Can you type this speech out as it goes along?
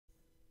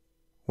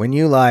When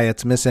you lie,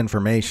 it's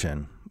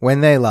misinformation.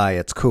 When they lie,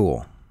 it's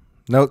cool.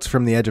 Notes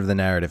from the edge of the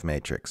narrative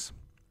matrix.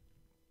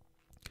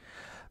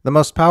 The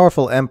most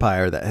powerful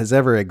empire that has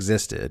ever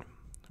existed,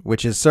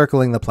 which is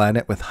circling the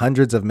planet with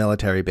hundreds of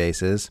military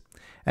bases,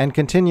 and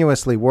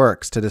continuously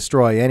works to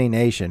destroy any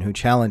nation who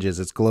challenges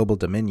its global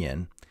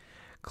dominion,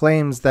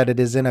 claims that it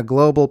is in a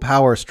global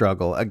power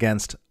struggle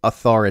against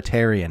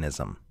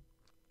authoritarianism.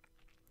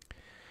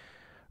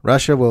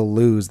 Russia will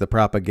lose the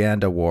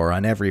propaganda war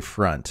on every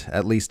front,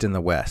 at least in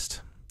the West.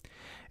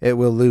 It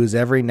will lose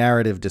every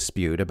narrative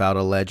dispute about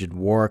alleged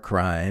war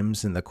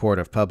crimes in the court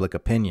of public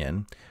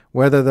opinion,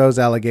 whether those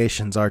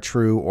allegations are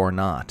true or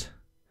not.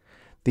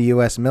 The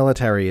U.S.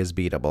 military is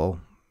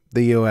beatable.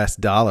 The U.S.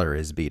 dollar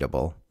is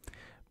beatable.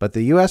 But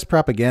the U.S.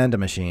 propaganda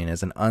machine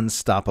is an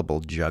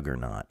unstoppable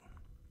juggernaut.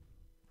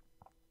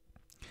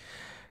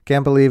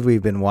 Can't believe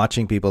we've been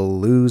watching people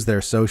lose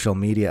their social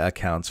media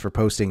accounts for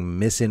posting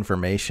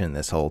misinformation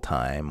this whole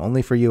time,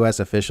 only for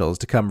U.S. officials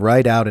to come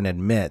right out and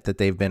admit that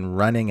they've been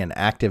running an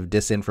active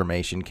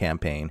disinformation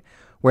campaign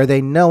where they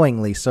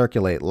knowingly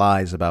circulate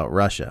lies about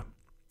Russia.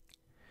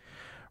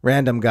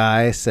 Random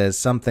guy says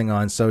something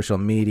on social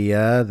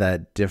media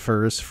that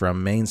differs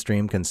from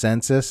mainstream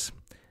consensus.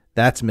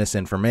 That's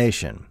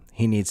misinformation.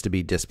 He needs to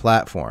be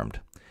displatformed.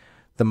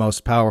 The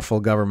most powerful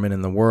government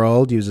in the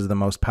world uses the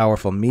most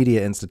powerful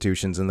media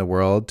institutions in the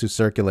world to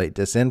circulate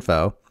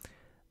disinfo.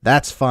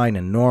 That's fine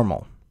and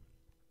normal.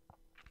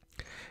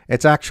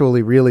 It's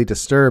actually really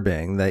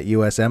disturbing that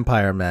U.S.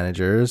 empire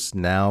managers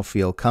now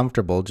feel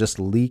comfortable just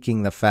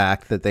leaking the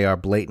fact that they are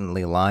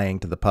blatantly lying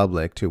to the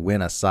public to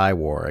win a psy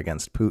war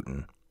against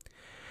Putin.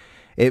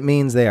 It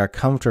means they are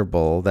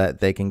comfortable that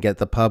they can get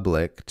the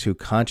public to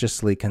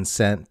consciously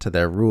consent to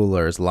their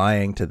rulers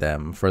lying to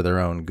them for their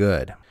own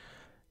good.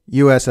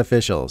 U.S.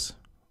 officials,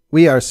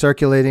 we are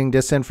circulating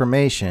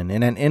disinformation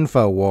in an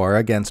info war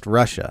against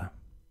Russia.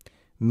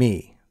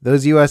 Me,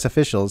 those U.S.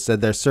 officials said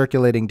they're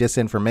circulating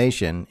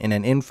disinformation in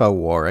an info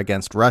war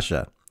against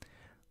Russia.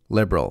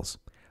 Liberals,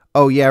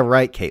 oh yeah,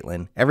 right,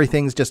 Caitlin.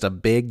 Everything's just a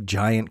big,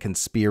 giant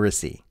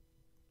conspiracy.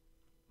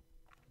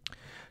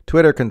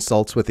 Twitter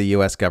consults with the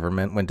U.S.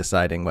 government when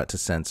deciding what to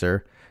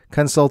censor,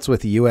 consults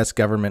with U.S.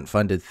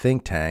 government-funded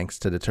think tanks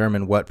to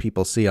determine what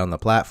people see on the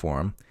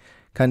platform,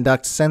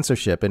 conducts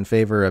censorship in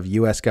favor of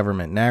U.S.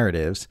 government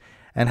narratives,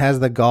 and has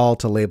the gall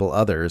to label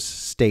others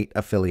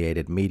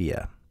state-affiliated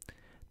media.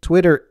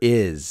 Twitter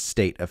is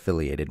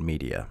state-affiliated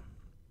media.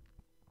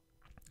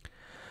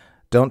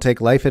 Don't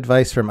take life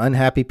advice from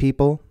unhappy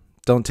people.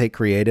 Don't take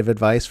creative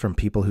advice from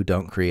people who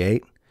don't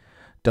create.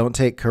 Don't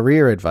take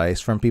career advice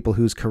from people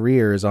whose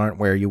careers aren't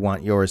where you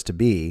want yours to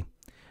be.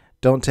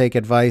 Don't take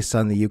advice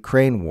on the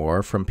Ukraine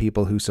war from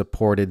people who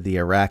supported the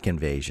Iraq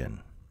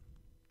invasion.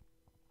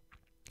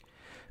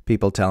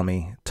 People tell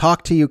me,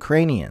 talk to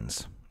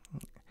Ukrainians.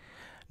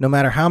 No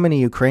matter how many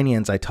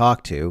Ukrainians I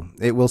talk to,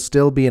 it will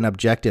still be an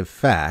objective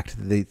fact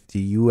that the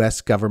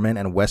U.S. government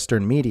and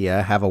Western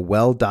media have a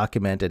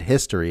well-documented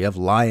history of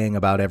lying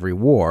about every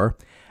war,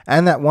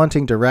 and that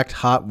wanting direct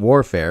hot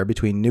warfare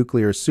between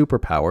nuclear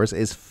superpowers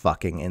is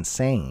fucking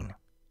insane.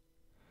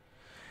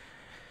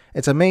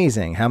 It's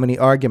amazing how many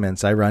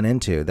arguments I run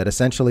into that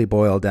essentially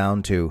boil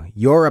down to,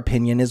 your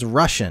opinion is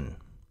Russian.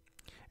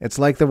 It's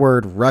like the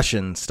word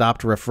Russian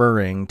stopped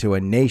referring to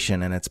a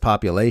nation and its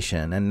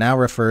population and now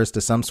refers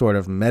to some sort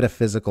of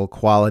metaphysical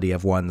quality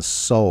of one's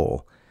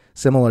soul,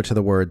 similar to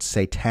the word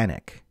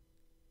satanic.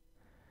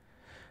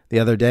 The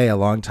other day, a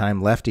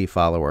longtime lefty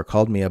follower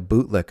called me a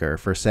bootlicker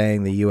for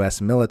saying the U.S.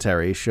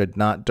 military should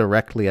not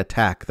directly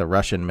attack the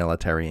Russian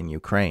military in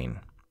Ukraine.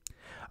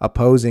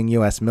 Opposing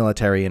U.S.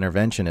 military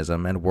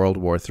interventionism and World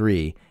War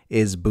III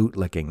is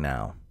bootlicking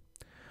now.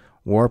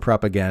 War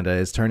propaganda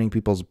is turning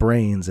people's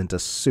brains into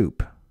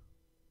soup.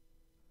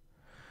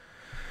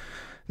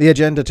 The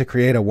agenda to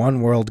create a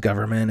one-world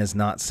government is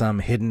not some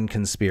hidden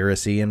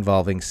conspiracy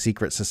involving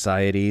secret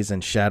societies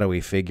and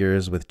shadowy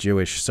figures with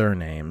Jewish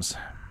surnames.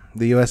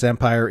 The U.S.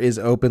 empire is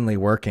openly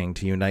working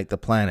to unite the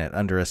planet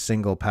under a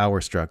single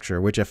power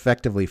structure which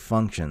effectively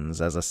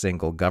functions as a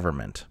single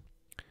government.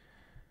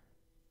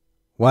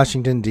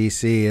 Washington,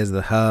 D.C. is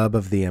the hub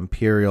of the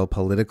imperial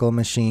political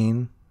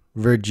machine.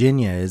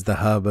 Virginia is the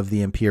hub of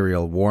the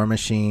imperial war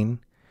machine.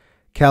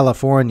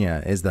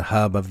 California is the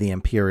hub of the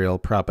imperial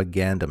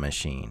propaganda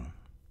machine.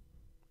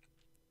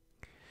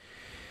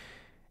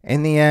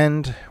 In the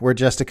end, we're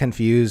just a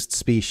confused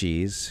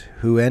species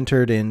who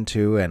entered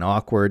into an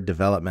awkward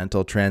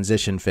developmental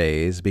transition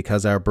phase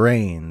because our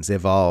brains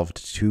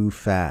evolved too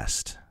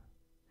fast.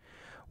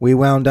 We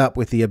wound up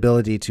with the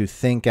ability to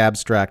think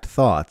abstract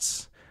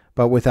thoughts,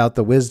 but without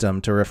the wisdom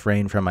to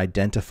refrain from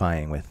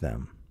identifying with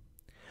them.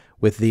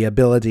 With the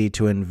ability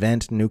to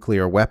invent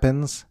nuclear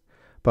weapons,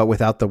 but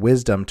without the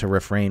wisdom to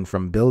refrain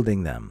from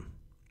building them.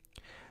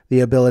 The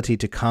ability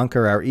to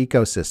conquer our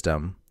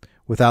ecosystem,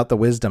 without the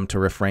wisdom to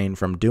refrain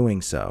from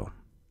doing so.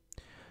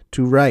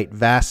 To write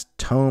vast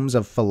tomes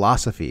of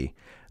philosophy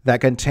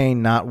that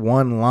contain not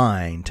one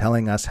line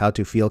telling us how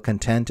to feel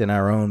content in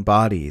our own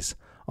bodies,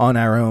 on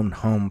our own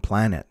home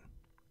planet.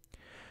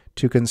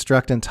 to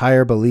construct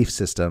entire belief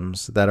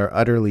systems that are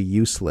utterly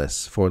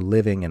useless for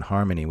living in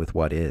harmony with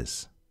what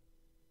is.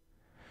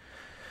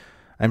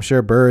 I'm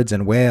sure birds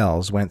and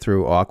whales went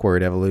through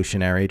awkward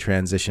evolutionary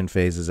transition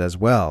phases as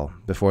well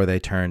before they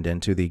turned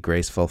into the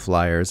graceful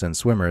flyers and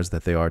swimmers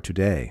that they are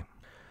today.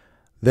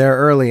 Their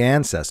early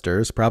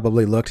ancestors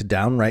probably looked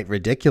downright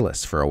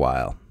ridiculous for a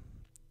while.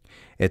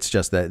 It's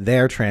just that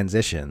their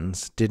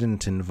transitions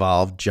didn't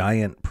involve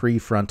giant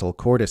prefrontal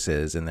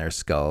cortices in their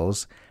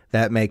skulls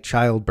that make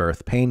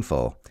childbirth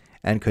painful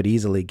and could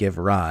easily give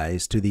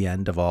rise to the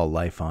end of all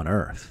life on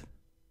Earth.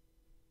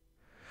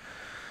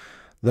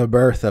 The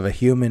birth of a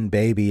human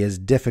baby is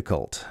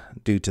difficult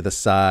due to the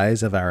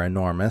size of our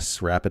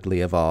enormous, rapidly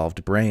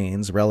evolved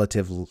brains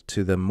relative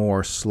to the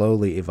more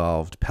slowly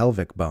evolved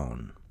pelvic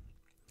bone.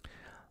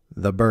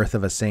 The birth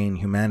of a sane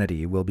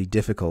humanity will be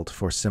difficult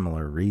for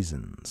similar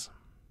reasons.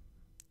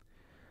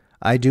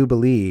 I do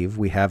believe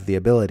we have the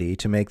ability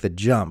to make the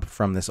jump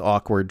from this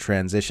awkward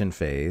transition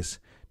phase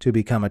to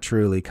become a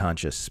truly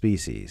conscious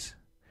species.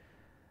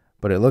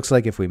 But it looks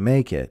like if we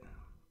make it,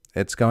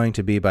 it's going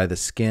to be by the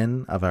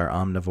skin of our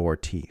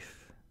omnivore teeth.